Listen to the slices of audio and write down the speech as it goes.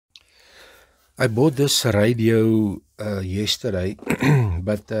I bought this radio yesterday,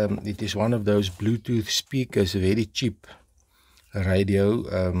 but it is one of those Bluetooth speakers, very cheap radio.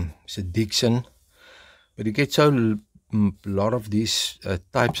 It's a Dixon, but you get so lot of these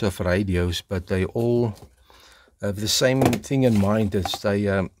types of radios, but they all have the same thing in mind.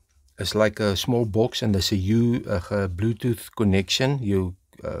 It's like a small box, and there's a Bluetooth connection. You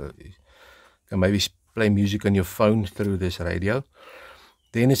can maybe play music on your phone through this radio.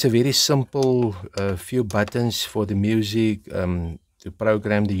 Then it's a very simple few buttons for the music, to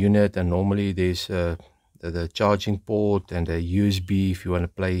program the unit, and normally there's the charging port and a USB if you want to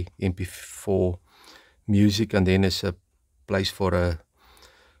play MP4 music, and then there's a place for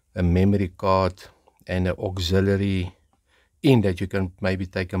a memory card and an auxiliary in that you can maybe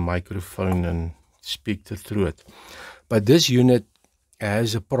take a microphone and speak through it. But this unit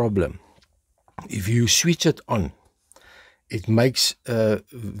has a problem. If you switch it on, it makes a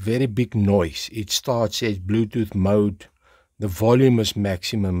very big noise. It starts at Bluetooth mode. The volume is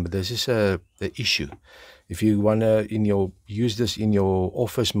maximum. This is the issue. If you want to use this in your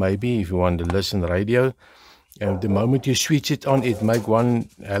office, maybe if you want to listen to radio, and the moment you switch it on, it makes one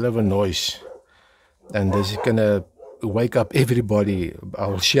hell of a noise, and this is gonna wake up everybody. I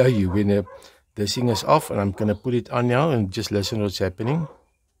will show you when this thing is off, and I'm gonna put it on now and just listen to what's happening.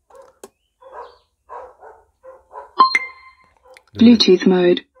 Bluetooth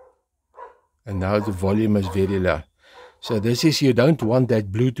mode. And now the volume is very low. So this is, you don't want that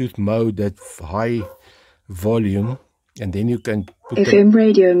Bluetooth mode, that high volume, and then you can put FM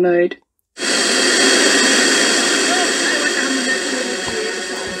radio mode.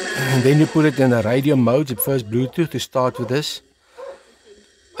 And then you put it in the radio mode, the first Bluetooth to start with this.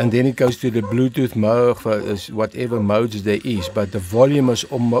 And then it goes to the Bluetooth mode, whatever modes there is. But the volume is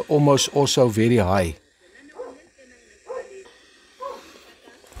almost also very high.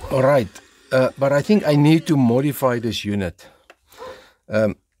 Alright, but I think I need to modify this unit.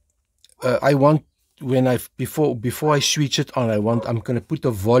 I want, before I switch it on, I'm going to put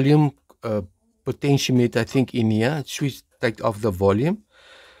a volume potentiometer, I think, in here. Take off the volume,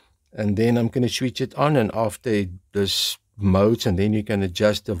 and then I'm going to switch it on, and after this modes, and then you can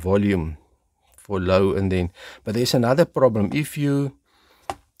adjust the volume for low, and then. But there's another problem. If you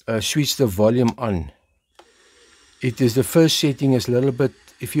switch the volume on, the first setting is a little bit.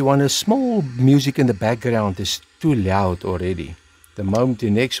 If you want a small music in the background, it's too loud already. The moment the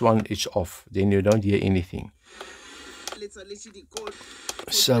next one is off, then you don't hear anything.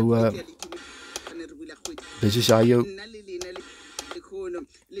 So this is how you.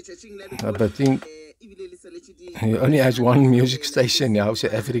 But I think he only has one music station now, it's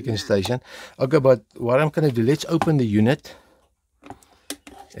an African station. Okay, but what I'm going to do, let's open the unit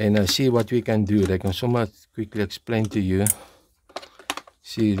and see what we can do. I can somewhat quickly explain to you.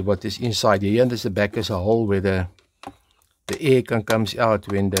 See what is inside here. And there's the back is a hole where the air comes out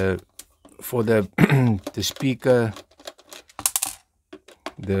when for the speaker,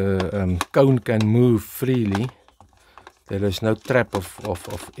 the cone can move freely. There is no trap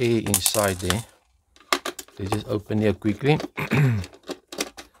of air inside there. Let's just open here quickly.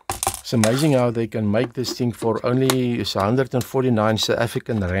 It's amazing how they can make this thing for only 149 South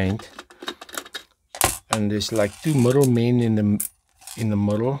African rand. And there's like two middlemen in the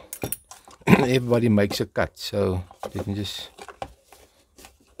middle. Everybody makes a cut. So let me just.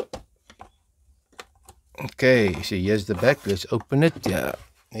 Okay, so here's the back. Let's open it. Yeah,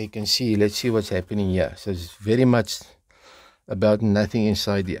 you can see. Let's see what's happening here. So it's very much about nothing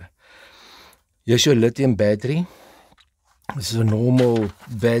inside here. Here's your lithium battery. This is a normal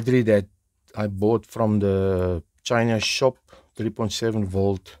battery that I bought from the China shop. 3.7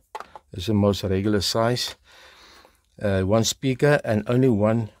 volt. This is the most regular size. One speaker and only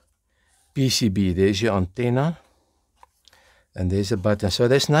one PCB. There's your antenna, and there's a button. So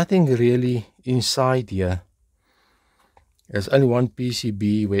there's nothing really inside here. There's only one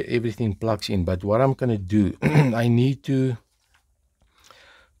PCB where everything plugs in. But what I'm going to do, I need to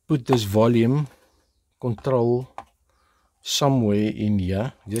put this volume control somewhere in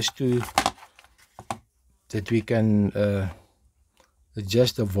here, just that we can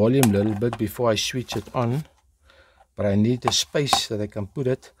adjust the volume a little bit before I switch it on. But I need a space that I can put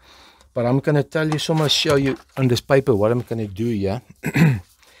it. But I'm going to tell you, show you on this paper what I'm going to do here.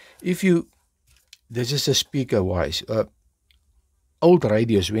 This is a speaker wise. Old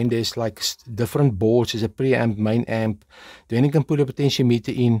radios, when there's like different boards, there's a preamp, main amp, then you can put a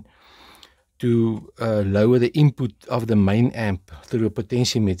potentiometer in to lower the input of the main amp through a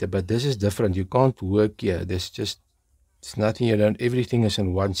potentiometer. But this is different. You can't work here. It's nothing here. Everything is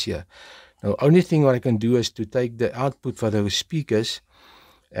in once here. Now, only thing what I can do is to take the output for those speakers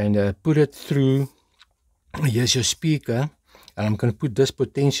and put it through. Here's your speaker, and I'm going to put this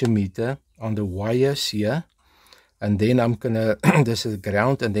potentiometer on the wires here, and then I'm going to, this is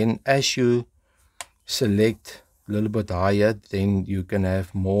ground, and then as you select a little bit higher, then you can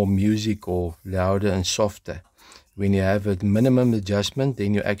have more music or louder and softer. When you have a minimum adjustment,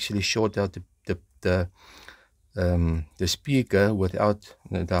 then you actually short out the speaker. Without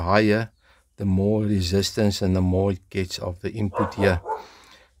the higher, the more resistance and the more it gets of the input here.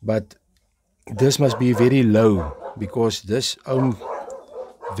 But this must be very low, because this ohm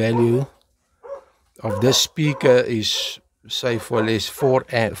value of this speaker is, say, for less 4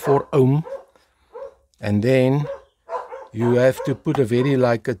 ohm, and then you have to put a very,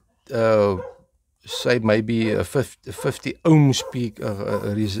 like a say maybe a 50 ohm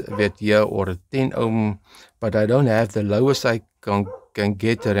speaker here, or a 10 ohm, but I don't have. The lowest I can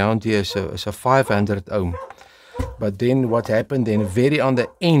get around here is a 500 ohm. But then what happened, then very on the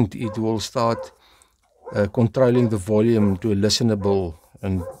end, it will start controlling the volume to a listenable,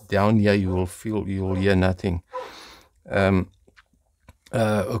 and down here you will hear nothing.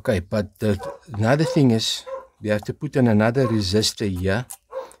 Okay, but another thing is, you have to put in another resistor here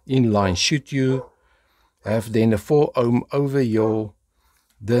in line. Should you have then a 4 ohm over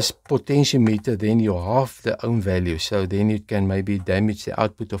this potentiometer, then you half the ohm value, so then it can maybe damage the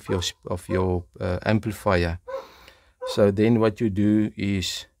output of your amplifier. So then what you do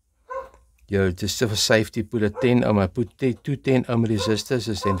is, you just for safety put a 10 ohm. I put two 10 ohm resistors,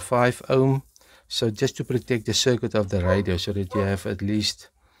 is then 5 ohm. So just to protect the circuit of the radio, so that you have at least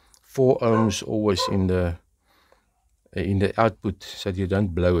 4 ohms always in the output, so that you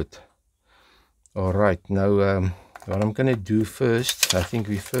don't blow it. All right, now what I'm gonna do first, I think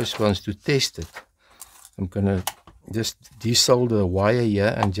we first want to test it. I'm gonna just desolder the wire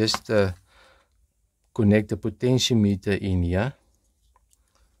here and just connect the potentiometer in here,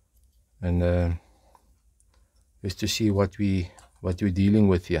 and just to see what we're dealing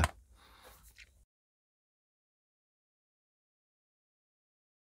with here.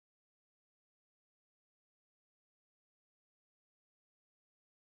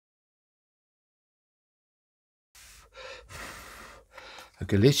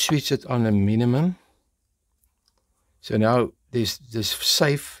 Okay, let's switch it on a minimum. So now there's this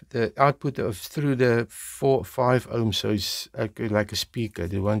safe, the output through the 5 ohms, so it's like a speaker.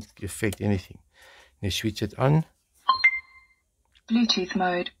 They won't affect anything. Let's switch it on. Bluetooth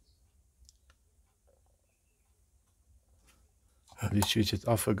mode. Let's switch it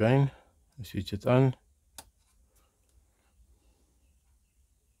off again. Let's switch it on.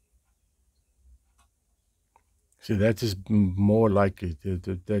 So that is more like it.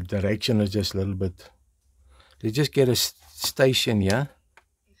 The direction is just a little bit. Let's just get a station here.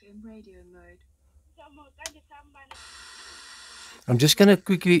 FM radio mode. I'm just gonna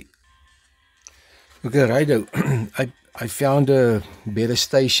quickly. Okay, righto. I found a better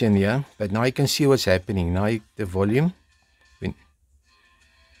station here, but now you can see what's happening. Now the volume.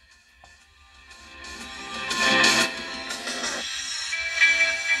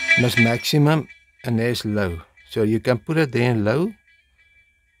 There's maximum and there's low. So you can put it there in low.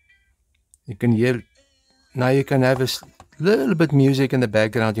 You can hear. Now you can have a little bit music in the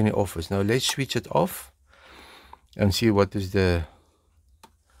background in your office. Now let's switch it off and see what is the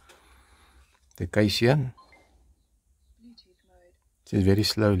case here. Bluetooth mode. It's very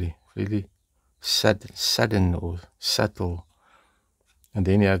slowly, really sudden or subtle. And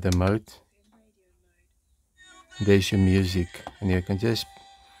then you have the mode. FM radio mode. There's your music, and you can just.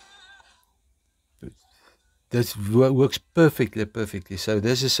 This works perfectly. So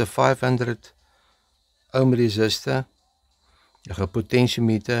this is a 500 ohm resistor, a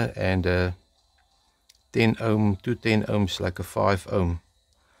potentiometer, and a 10 ohm, 210 ohms, like a 5 ohm.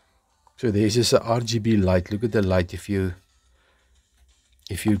 So there's just a RGB light. Look at the light. If you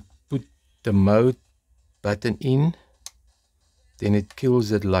put the mode button in, then it kills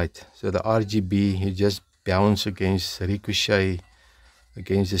that light. So the RGB, it just bounce against, ricochet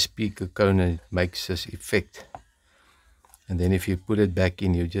against the speaker cone, and it makes this effect. And then if you put it back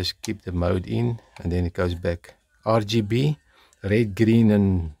in, you just keep the mode in, and then it goes back. RGB, red, green,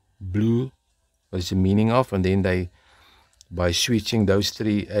 and blue was the meaning of, and then by switching those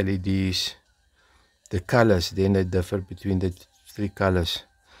 3 LEDs, the colors, then they differ between the 3 colors.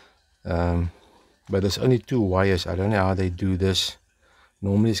 But there's only 2 wires. I don't know how they do this.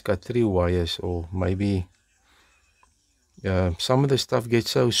 Normally it's got 3 wires, or maybe some of the stuff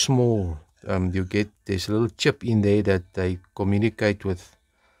gets so small. There's a little chip in there that they communicate with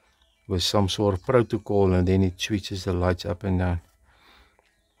some sort of protocol, and then it switches the lights up and down.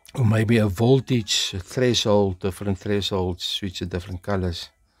 Or maybe a voltage, a threshold, different thresholds switch at different colors.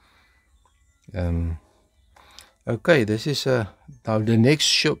 Okay, this is now the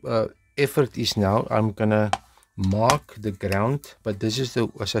next effort is now I'm gonna mark the ground, but this is the,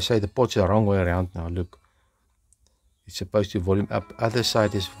 as I say, the pot's the wrong way around now. Look, it's supposed to volume up. Other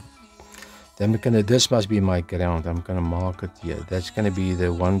side is. Then we're gonna. This must be my ground. I'm gonna mark it here. That's gonna be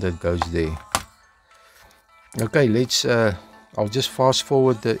the one that goes there. Okay, let's. I'll just fast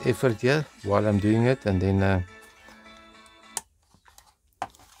forward the effort here while I'm doing it, and then I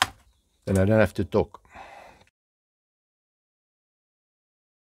don't have to talk.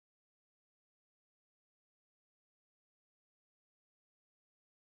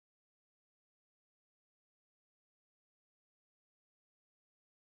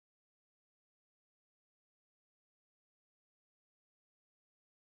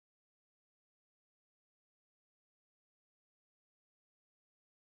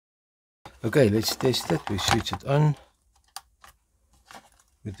 Okay, let's test it. We switch it on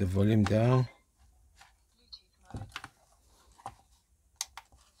with the volume down. Bluetooth mode.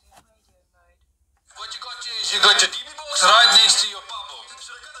 FM radio mode. What you got is you got your DB box right next to your power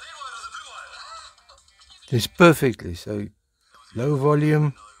box. It's perfectly so low volume.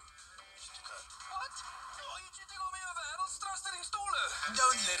 What? Are you cheating on me over Harold's trusted installer?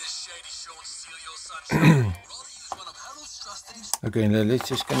 Don't let a shady Sean steal your sunshine. Rather use one of Harold's trusted installers. Okay, now let's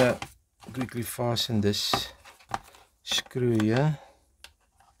just gonna quickly fasten this screw here.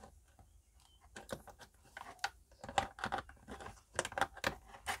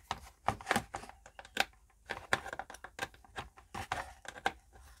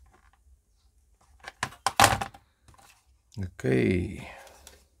 Okay,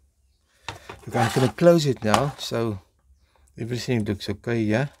 I'm going to close it now, so everything looks okay,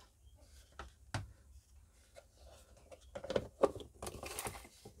 yeah.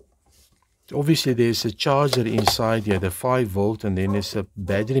 Obviously there's a charger inside here, the 5-volt, and then there's a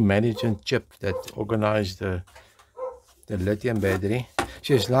battery management chip that organizes the lithium battery.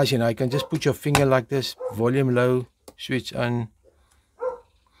 So it's nice, you know, you can just put your finger like this, volume low, switch on,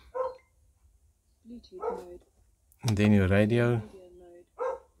 Bluetooth mode. and then your radio. Radio mode.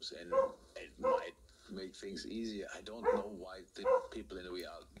 And it might make things easier. I don't know why the people in the way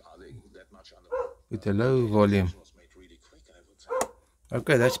are they that much under. With a low volume. Was made really quick, I would say.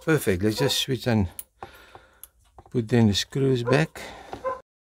 Okay, that's perfect. Let's just switch and put in the screws back.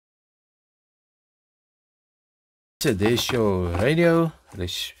 So there's your radio.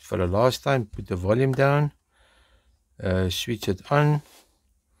 Let's, for the last time, put the volume down. Switch it on.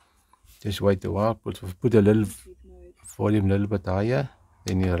 Just wait a while. Put a little Bluetooth mode. volume a little bit higher.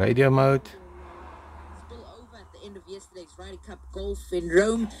 Then your radio mode. Spill over at the end of yesterday's Ryder Cup golf in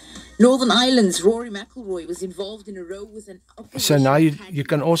Rome. Northern Ireland's Rory McIlroy was involved in a row with an So now you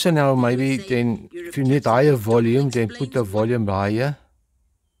can also now maybe then, if you need higher volume, then put the volume higher.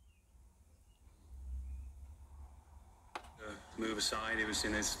 Move aside, he was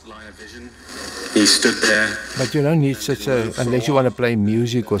in his line of vision. He stood there, But you don't need such a, unless you want to play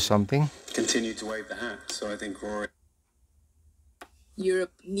music or something. continued to wave the hat. So I think Rory.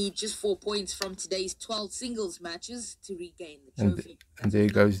 Europe need just 4 points from today's 12 singles matches to regain the And, trophy. and there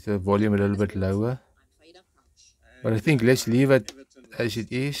goes the volume a little bit lower. But I think let's leave it as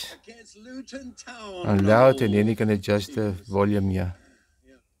it is. Against Luton Town. And loud, and then you can adjust the volume here.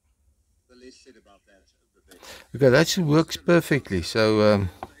 The least said about that. Okay, that works perfectly. So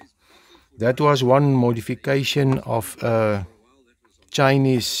that was one modification of a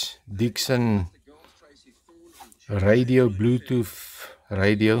Chinese Dixon radio, Bluetooth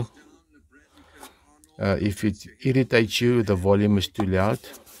radio. If it irritates you, the volume is too loud,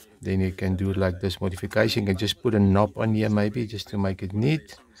 then you can do like this modification. You can just put a knob on here maybe just to make it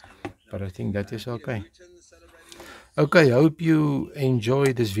neat. But I think that is okay. Okay, I hope you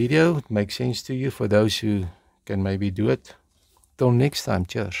enjoyed this video. It makes sense to you for those who can maybe do it. Till next time,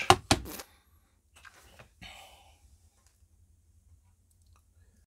 cheers.